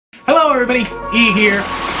Hello everybody, E here.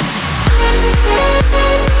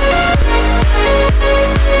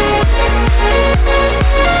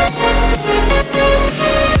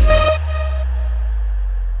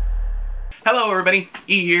 Hello everybody,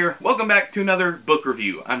 E here. Welcome back to another book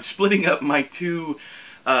review. I'm splitting up my two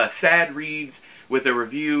sad reads with a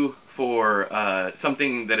review for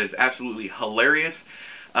something that is absolutely hilarious.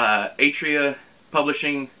 Atria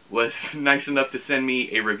Publishing was nice enough to send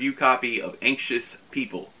me a review copy of Anxious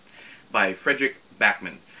People by Fredrik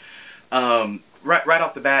Backman. Right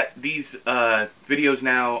off the bat, these videos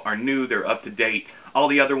now are new, they're up to date. All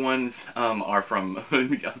the other ones are from,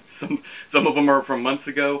 some of them are from months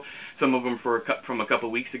ago, some of them from a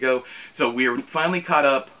couple weeks ago. So we're finally caught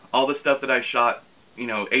up. All the stuff that I shot, you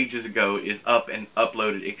know, ages ago is up and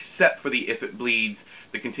uploaded, except for the If It Bleeds,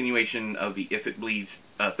 the continuation of the If It Bleeds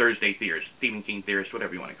Thursday Theorist, Stephen King Theorist,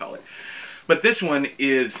 whatever you want to call it. But this one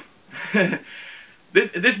is...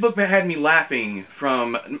 This book had me laughing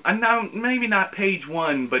from, now maybe not page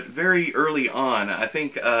 1, but very early on. I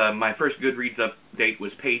think my first Goodreads update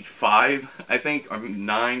was page 5, I think, or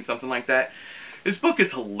 9, something like that. This book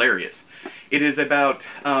is hilarious. It is about,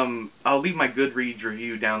 I'll leave my Goodreads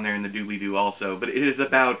review down there in the doobly-doo also, but it is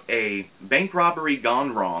about a bank robbery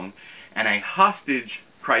gone wrong and a hostage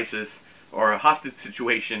crisis, or a hostage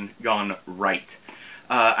situation gone right.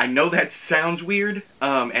 I know that sounds weird,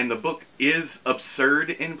 and the book is absurd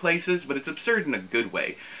in places, but it's absurd in a good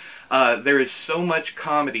way. There is so much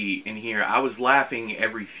comedy in here. I was laughing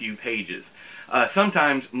every few pages.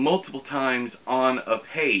 Sometimes, multiple times on a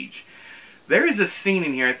page. There is a scene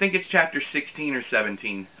in here, I think it's chapter 16 or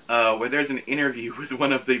 17, where there's an interview with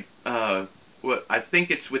one of the, I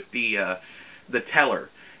think it's with the teller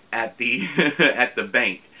at the, at the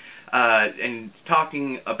bank. And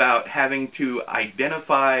talking about having to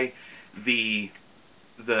identify the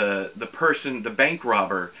person, the bank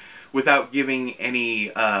robber, without giving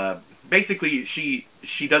any, basically she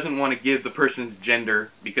doesn't want to give the person's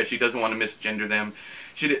gender because she doesn't want to misgender them.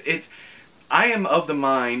 I am of the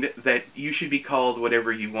mind that you should be called whatever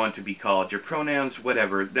you want to be called, your pronouns,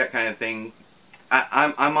 whatever, that kind of thing.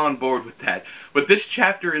 I'm on board with that. But this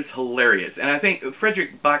chapter is hilarious, and I think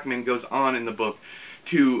Fredrik Backman goes on in the book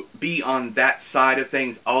to be on that side of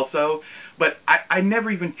things also, but I never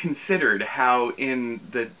even considered how in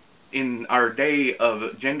our day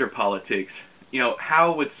of gender politics, you know,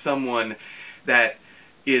 how would someone that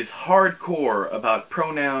is hardcore about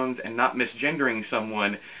pronouns and not misgendering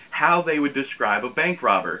someone, how they would describe a bank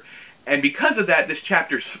robber. And because of that, this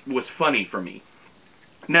chapter was funny for me.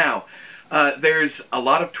 Now, there's a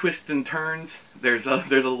lot of twists and turns, there's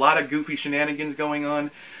a lot of goofy shenanigans going on,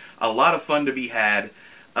 a lot of fun to be had.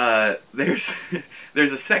 There's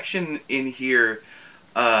a section in here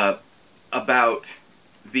about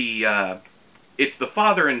the it's the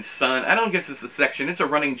father and son. I don't guess it's a section. It's a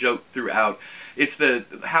running joke throughout. It's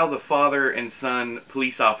how the father and son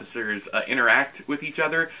police officers interact with each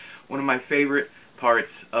other. One of my favorite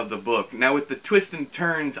parts of the book. Now with the twists and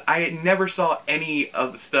turns, I never saw any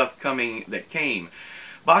of the stuff coming that came.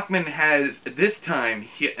 Backman has this time,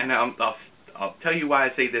 and I'll tell you why I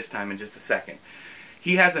say this time in just a second.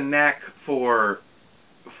 He has a knack for,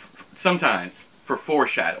 sometimes, for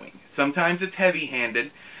foreshadowing. Sometimes it's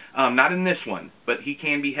heavy-handed, not in this one, but he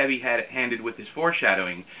can be heavy-handed with his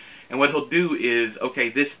foreshadowing. And what he'll do is, okay,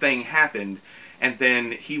 this thing happened, and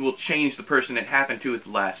then he will change the person it happened to at the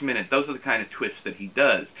last minute. Those are the kind of twists that he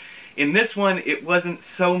does. In this one, it wasn't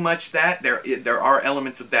so much that. There are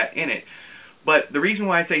elements of that in it. But the reason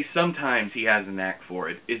why I say sometimes he has a knack for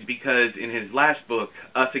it is because in his last book,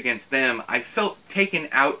 Us Against Them, I felt taken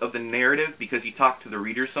out of the narrative because he talked to the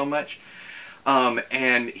reader so much.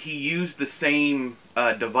 And he used the same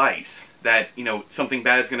device that, you know, something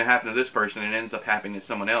bad is going to happen to this person and it ends up happening to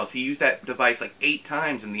someone else. He used that device like 8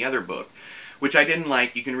 times in the other book, which I didn't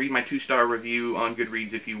like. You can read my 2-star review on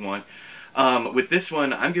Goodreads if you want. With this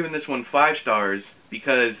one, I'm giving this one 5 stars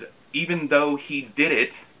because even though he did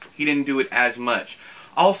it, he didn't do it as much.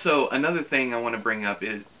 Also, another thing I want to bring up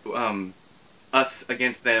is Us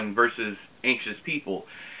Against Them versus Anxious People.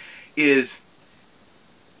 Is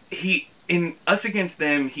in Us Against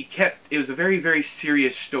Them, it was a very, very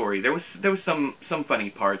serious story. There was some funny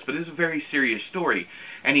parts, but it was a very serious story.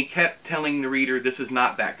 And he kept telling the reader, this is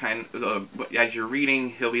not that kind of, as you're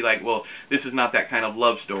reading, he'll be like, well, this is not that kind of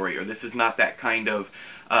love story, or this is not that kind of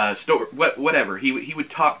story, whatever. He would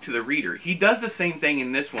talk to the reader. He does the same thing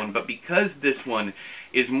in this one, but because this one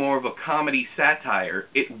is more of a comedy satire,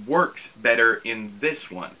 it works better in this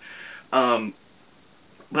one.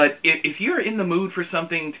 But if you're in the mood for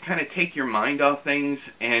something to kind of take your mind off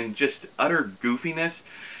things and just utter goofiness,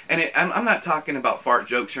 And I'm not talking about fart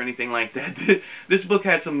jokes or anything like that. This book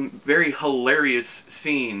has some very hilarious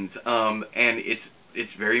scenes, and it's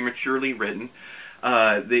very maturely written.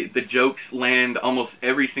 The jokes land almost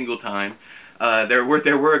every single time. There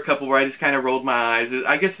were a couple where I just kind of rolled my eyes.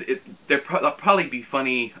 I guess they'll probably be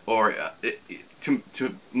funny or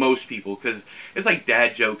to most people, because it's like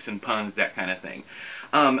dad jokes and puns, that kind of thing.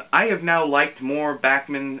 I have now liked more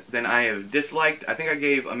Backman than I have disliked. I think I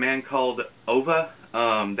gave A Man Called Ova.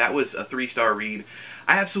 That was a 3-star read.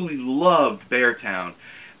 I absolutely loved Beartown.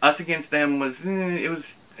 Us Against Them was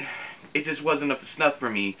it just wasn't up to snuff for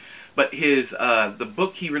me. But his the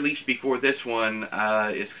book he released before this one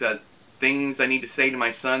is Things I Need to Say to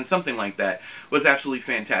My Son, something like that, was absolutely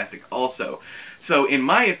fantastic also. So in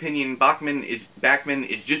my opinion, Backman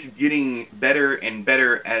is just getting better and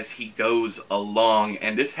better as he goes along,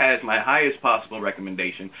 and this has my highest possible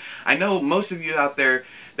recommendation. I know most of you out there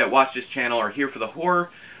that watch this channel are here for the horror,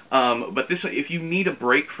 but this, if you need a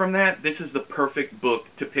break from that, this is the perfect book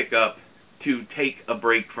to pick up to take a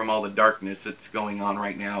break from all the darkness that's going on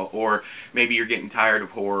right now, or maybe you're getting tired of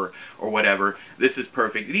horror or whatever. This is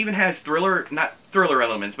perfect. It even has not thriller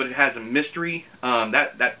elements, but it has a mystery.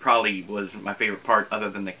 That probably was my favorite part, other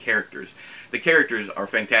than the characters. The characters are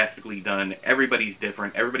fantastically done. Everybody's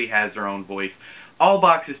different. Everybody has their own voice. All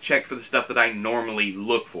boxes checked for the stuff that I normally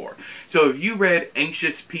look for. So if you read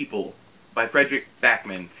Anxious People by Fredrik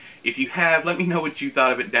Backman, if you have, let me know what you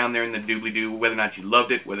thought of it down there in the doobly-doo, whether or not you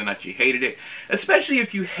loved it, whether or not you hated it. Especially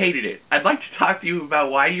if you hated it. I'd like to talk to you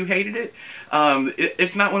about why you hated it.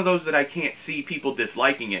 It's not one of those that I can't see people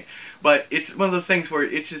disliking it, but it's one of those things where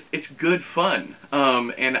it's good fun.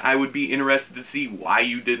 And I would be interested to see why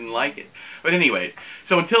you didn't like it. But anyways,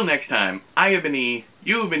 so until next time, I have been E,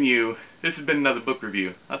 you have been you. This has been another book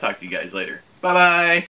review. I'll talk to you guys later. Bye-bye!